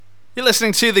You're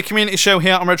listening to the community show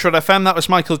here on Retro FM. That was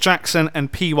Michael Jackson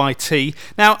and PYT.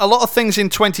 Now, a lot of things in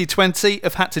 2020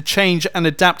 have had to change and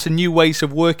adapt to new ways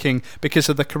of working because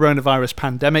of the coronavirus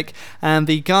pandemic, and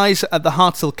the guys at the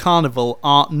Harthill Carnival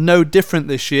are no different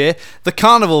this year. The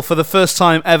carnival, for the first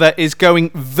time ever, is going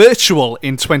virtual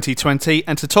in 2020,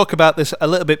 and to talk about this a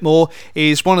little bit more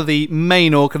is one of the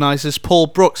main organisers, Paul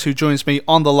Brookes, who joins me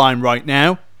on the line right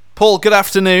now. Paul, good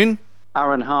afternoon.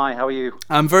 Aaron, hi, how are you?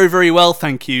 I'm very, very well,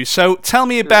 thank you. So tell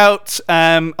me about,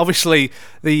 obviously,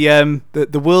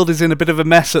 the world is in a bit of a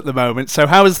mess at the moment, so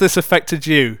how has this affected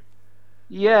you?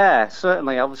 Yeah,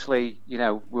 certainly. Obviously,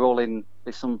 we're all in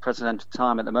this unprecedented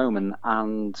time at the moment,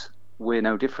 and we're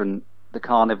no different. The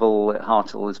carnival at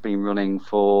Harthill has been running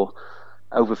for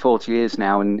over 40 years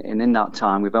now, and in that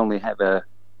time we've only ever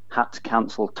had to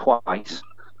cancel twice,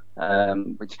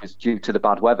 which was due to the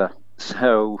bad weather.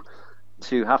 So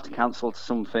to have to cancel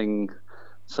something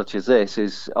such as this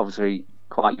is obviously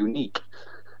quite unique.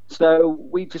 So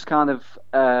we just kind of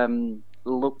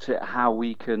looked at how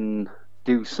we can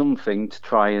do something to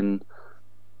try and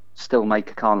still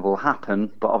make a carnival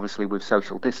happen, but obviously with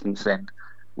social distancing,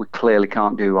 we clearly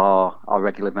can't do our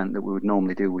regular event that we would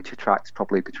normally do, which attracts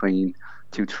probably between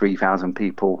 2,000 to 3,000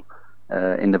 people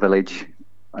in the village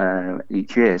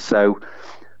each year. So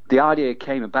the idea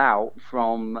came about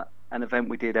from an event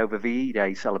we did over VE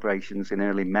Day celebrations in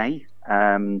early May.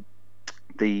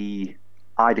 The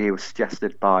idea was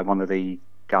suggested by one of the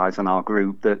guys in our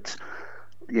group that,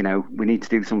 we need to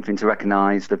do something to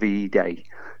recognise the VE Day.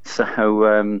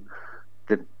 So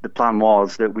the plan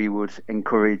was that we would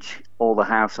encourage all the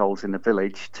households in the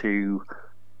village to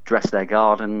dress their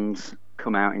gardens,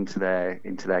 come out into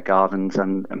their gardens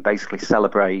and basically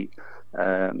celebrate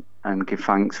and give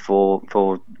thanks for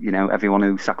everyone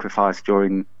who sacrificed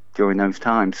during those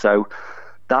times. So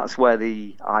that's where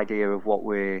the idea of what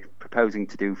we're proposing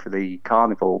to do for the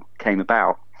carnival came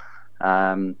about.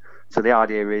 So the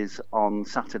idea is on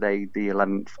Saturday the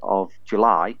 11th of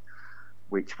July,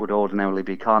 which would ordinarily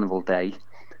be Carnival Day,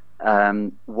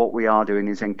 what we are doing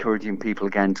is encouraging people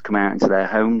again to come out into their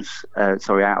homes, out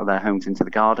of their homes into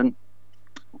the garden.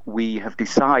 We have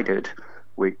decided,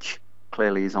 which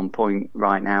clearly is on point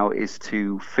right now, is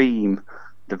to theme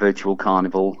the virtual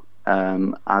carnival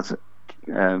as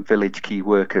village key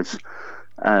workers.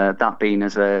 That being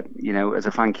as a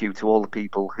thank you to all the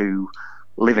people who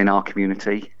live in our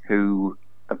community, who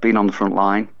have been on the front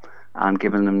line and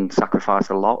given and sacrificed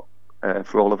a lot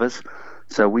for all of us.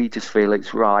 So we just feel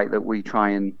it's right that we try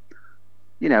and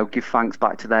give thanks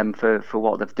back to them for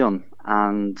what they've done.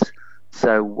 And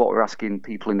so what we're asking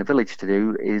people in the village to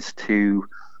do is to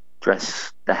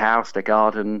dress the house, their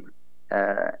garden,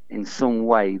 in some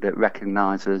way that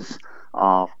recognises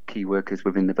our key workers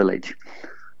within the village.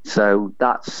 So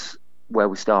that's where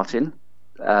we're starting.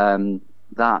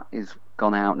 That is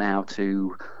gone out now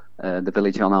to the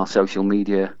village on our social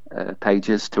media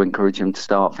pages to encourage them to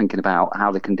start thinking about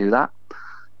how they can do that.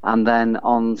 And then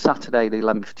on Saturday, the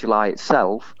 11th of July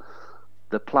itself,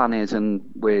 the plan is, and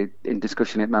we're in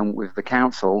discussion at the moment with the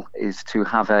council, is to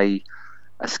have a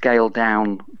scaled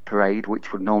down parade,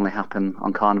 which would normally happen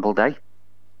on Carnival Day.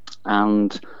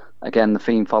 And again, the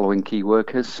theme following key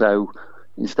workers. So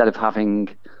instead of having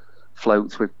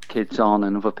floats with kids on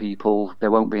and other people,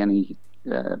 there won't be any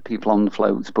people on the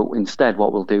floats, but instead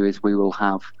what we'll do is we will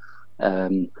have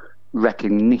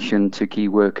recognition to key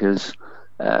workers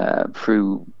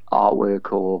through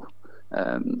artwork or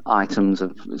items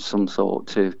of some sort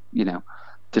to,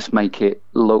 just make it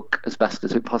look as best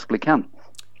as it possibly can.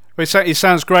 Well, it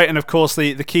sounds great, and of course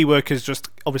the key work is just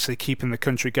obviously keeping the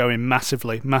country going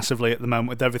massively at the moment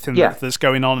with everything that's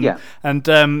going on. Yeah. And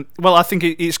I think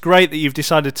it's great that you've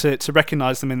decided to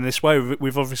recognise them in this way.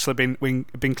 We've obviously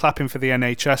been clapping for the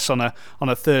NHS on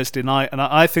a Thursday night, and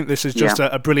I think this is just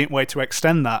a brilliant way to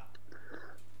extend that.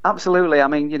 Absolutely. I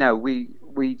mean,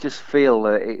 we just feel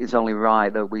that it is only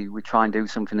right that we try and do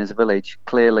something as a village.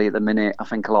 Clearly, at the minute, I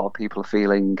think a lot of people are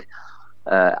feeling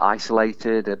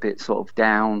isolated, a bit sort of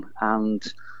down, and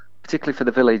particularly for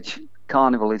the village,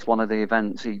 Carnival is one of the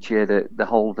events each year that the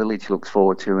whole village looks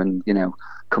forward to and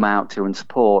come out to and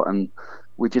support. And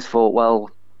we just thought, well,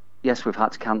 yes, we've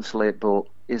had to cancel it, but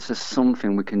is there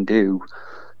something we can do,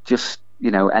 just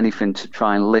anything to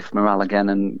try and lift morale again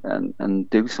and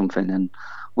do something? And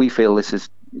we feel this is,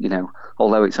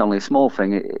 although it's only a small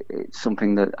thing, it's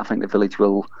something that I think the village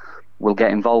will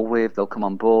get involved with. They'll come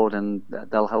on board and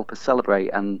they'll help us celebrate.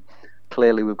 And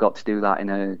clearly we've got to do that in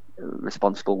a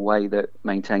responsible way that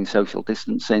maintains social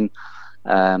distancing,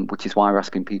 which is why we're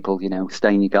asking people,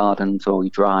 stay in your gardens or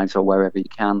your drives or wherever you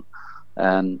can,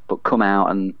 but come out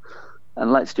and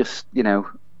let's just,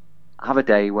 have a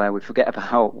day where we forget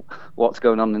about what's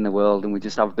going on in the world and we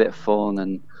just have a bit of fun,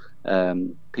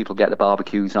 and people get the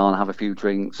barbecues on, have a few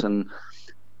drinks, and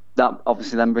that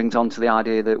obviously then brings on to the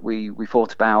idea that we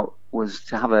thought about, was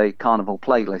to have a carnival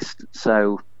playlist.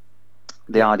 So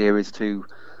the idea is to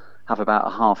have about a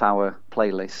half-hour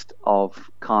playlist of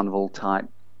carnival type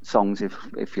songs,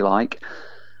 if you like.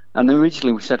 And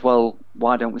originally we said, well,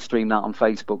 why don't we stream that on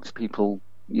Facebook so people,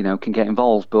 can get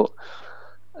involved? But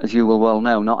as you will well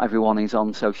know, not everyone is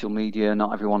on social media,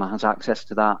 not everyone has access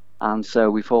to that. And so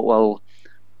we thought, well,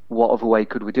 what other way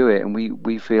could we do it? And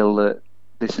we feel that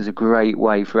this is a great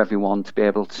way for everyone to be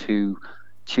able to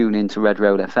tune into Red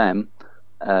Road FM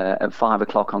at 5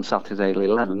 o'clock on Saturday the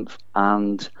 11th.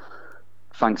 And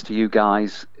thanks to you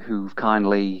guys who've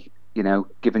kindly,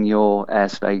 given your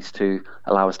airspace to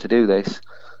allow us to do this.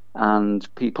 And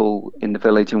people in the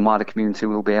village and wider community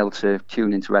will be able to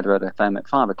tune into Red Road FM at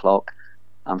 5 o'clock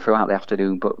and throughout the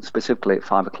afternoon, but specifically at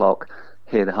 5 o'clock,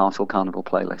 hear the Harthill Carnival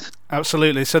playlist.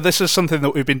 Absolutely. So this is something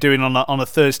that we've been doing on a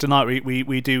Thursday night. We've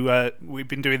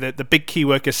been doing the big key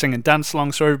workers sing and dance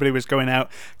along. So everybody was going out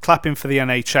clapping for the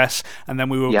NHS, and then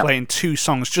we were playing 2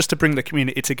 songs just to bring the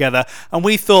community together. And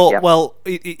we thought, well,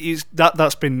 it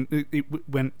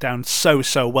went down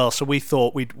so well. So we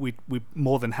thought we're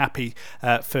more than happy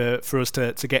for us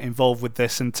to get involved with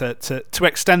this and to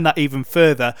extend that even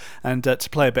further, and to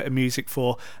play a bit of music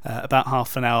for about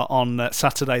half an hour on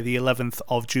Saturday the 11th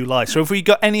of July. So have we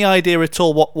got any idea at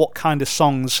all what kind of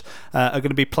songs are going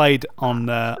to be played on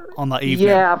that evening?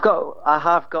 Yeah, I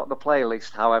have got the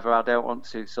playlist. However, I don't want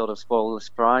to sort of spoil the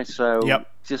surprise. So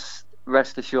just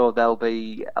rest assured there'll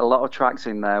be a lot of tracks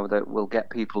in there that will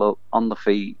get people up on the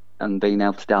feet and being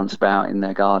able to dance about in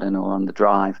their garden or on the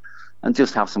drive and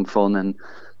just have some fun. And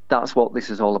that's what this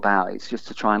is all about. It's just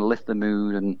to try and lift the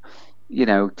mood and,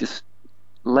 just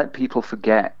let people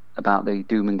forget about the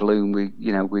doom and gloom.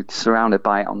 We're surrounded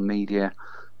by it on media,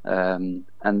 and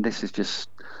this is just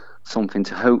something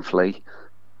to hopefully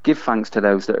give thanks to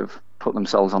those that have put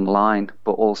themselves on the line,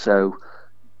 but also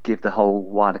give the whole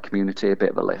wider community a bit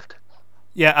of a lift.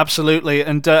 Yeah, absolutely.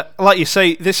 And like you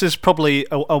say, this is probably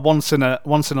a once in a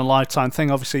lifetime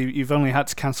thing. Obviously, you've only had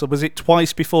to cancel. Was it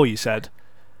twice before, you said?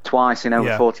 Twice in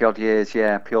over 40 odd years,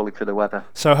 purely for the weather.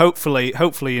 So hopefully,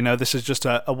 this is just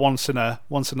a once in a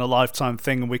lifetime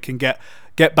thing, and we can get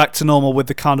back to normal with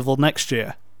the carnival next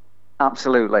year.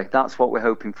 Absolutely, that's what we're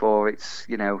hoping for. It's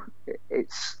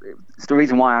it's the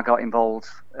reason why I got involved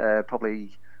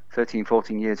probably 13,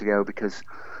 14 years ago, because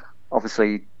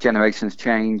obviously generations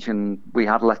change, and we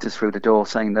had letters through the door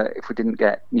saying that if we didn't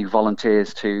get new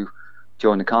volunteers to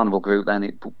join the carnival group, then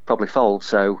it would probably fold.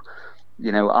 So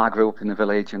I grew up in the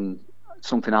village, and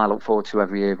something I look forward to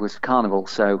every year was the carnival.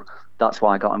 So that's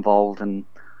why I got involved, and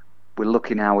we're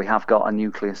lucky now we have got a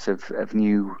nucleus of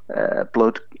new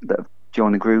blood that have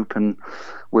joined the group, and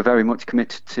we're very much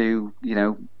committed to,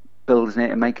 building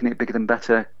it and making it bigger and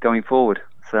better going forward.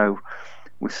 So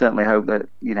we certainly hope that,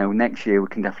 next year we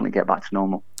can definitely get back to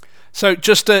normal. So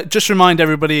just remind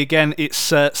everybody again, it's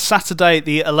Saturday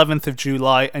the 11th of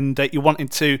July, and you're wanting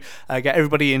to get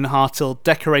everybody in Harthill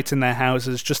decorating their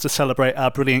houses just to celebrate our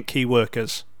brilliant key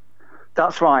workers.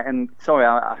 That's right, and sorry,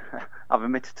 I've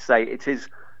omitted to say it is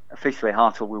officially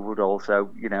Harthill with Woodall,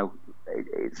 so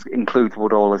it includes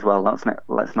Woodall as well.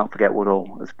 Let's not forget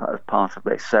Woodall as part of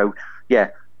this. So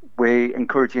we're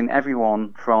encouraging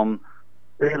everyone from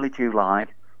early July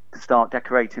to start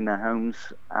decorating their homes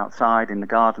outside, in the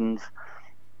gardens.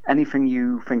 Anything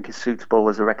you think is suitable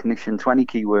as a recognition to any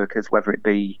key workers, whether it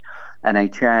be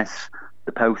NHS,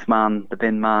 the postman, the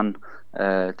bin man,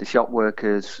 the shop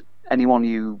workers, anyone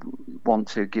you want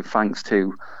to give thanks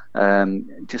to,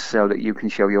 just so that you can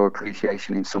show your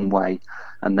appreciation in some way.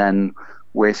 And then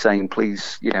we're saying,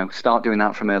 please, start doing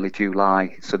that from early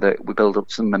July so that we build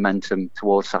up some momentum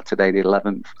towards Saturday the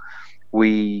 11th.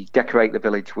 We decorate the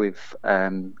village with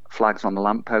flags on the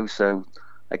lamppost, so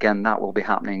again that will be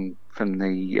happening from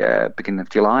the beginning of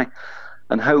July,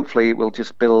 and hopefully it will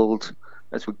just build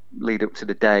as we lead up to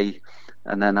the day,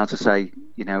 and then, as I say,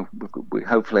 we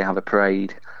hopefully have a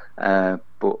parade,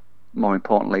 but more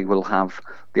importantly we'll have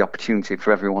the opportunity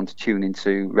for everyone to tune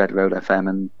into Red Road FM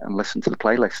and listen to the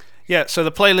playlist. Yeah, so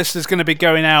the playlist is going to be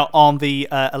going out on the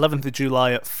 11th of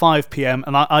July at 5 p.m.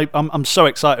 and I'm so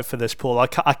excited for this, Paul. I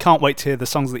can't wait to hear the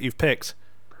songs that you've picked.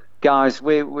 Guys,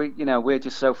 we're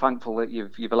just so thankful that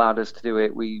you've allowed us to do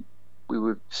it. We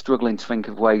were struggling to think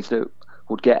of ways that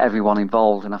would get everyone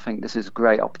involved, and I think this is a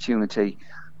great opportunity.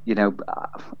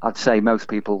 I'd say most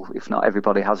people, if not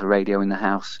everybody, has a radio in the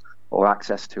house or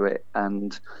access to it,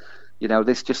 and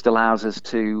this just allows us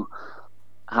to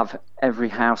have every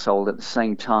household at the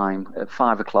same time at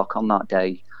 5 o'clock on that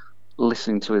day,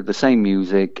 listening to the same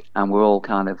music, and we're all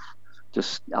kind of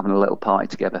just having a little party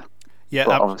together. Yeah,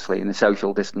 but obviously in a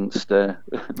social distanced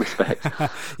respect.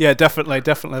 Yeah, definitely.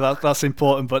 That's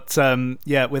important. But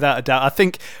yeah, without a doubt, I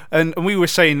think, and we were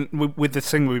saying with the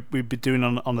thing we'd be doing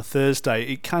on a Thursday,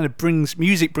 it kind of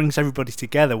music brings everybody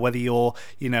together. Whether you're,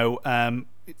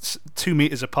 it's 2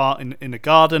 meters apart in a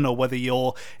garden, or whether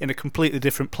you're in a completely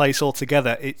different place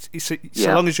altogether. So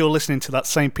long as you're listening to that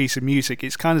same piece of music,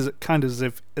 it's kind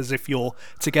of as if you're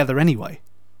together anyway.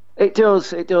 It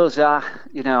does.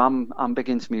 I'm big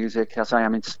into music, as I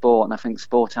am into sport, and I think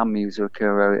sport and music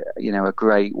are a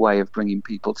great way of bringing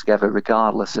people together,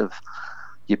 regardless of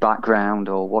your background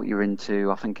or what you're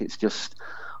into. I think it's just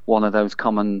one of those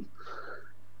common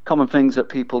things that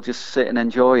people just sit and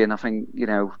enjoy. And I think,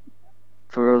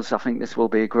 for us, I think this will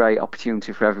be a great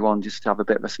opportunity for everyone just to have a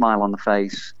bit of a smile on the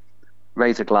face,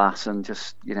 raise a glass, and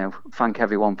just thank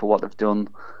everyone for what they've done,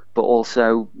 but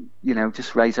also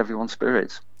just raise everyone's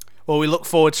spirits. Well, we look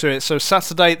forward to it. So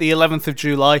Saturday, the 11th of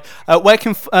July. Where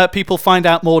can people find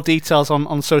out more details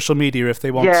on social media if they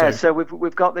want to? Yeah, so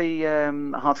we've got the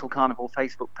Harthill Carnival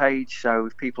Facebook page. So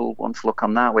if people want to look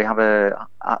on that, we have a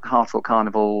Harthill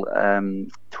Carnival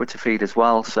Twitter feed as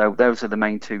well. So those are the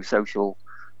main two social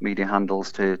media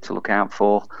handles to look out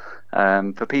for.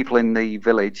 For people in the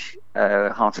village,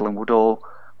 Harthill and Woodall,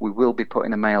 we will be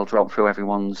putting a mail drop through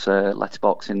everyone's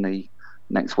letterbox in the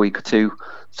next week or two,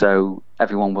 so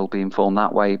everyone will be informed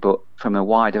that way. But from a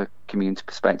wider community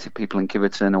perspective, people in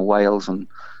Kiverton or Wales and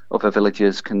other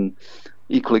villages can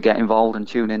equally get involved and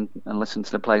tune in and listen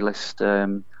to the playlist,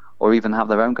 or even have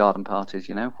their own garden parties.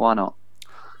 Why not?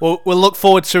 Well, we'll look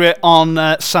forward to it on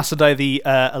Saturday the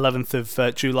 11th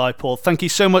of July. Paul, thank you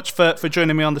so much for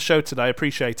joining me on the show today. I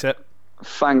appreciate it.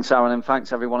 Thanks, Aaron, and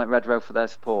thanks everyone at Red Row for their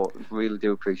support. Really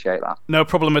do appreciate that. No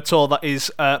problem at all. That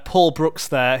is Paul Brookes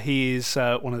there. He is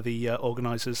one of the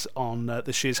organisers on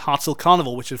this year's Harthill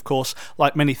Carnival, which, of course,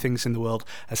 like many things in the world,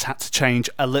 has had to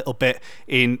change a little bit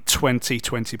in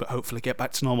 2020, but hopefully get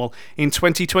back to normal in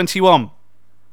 2021.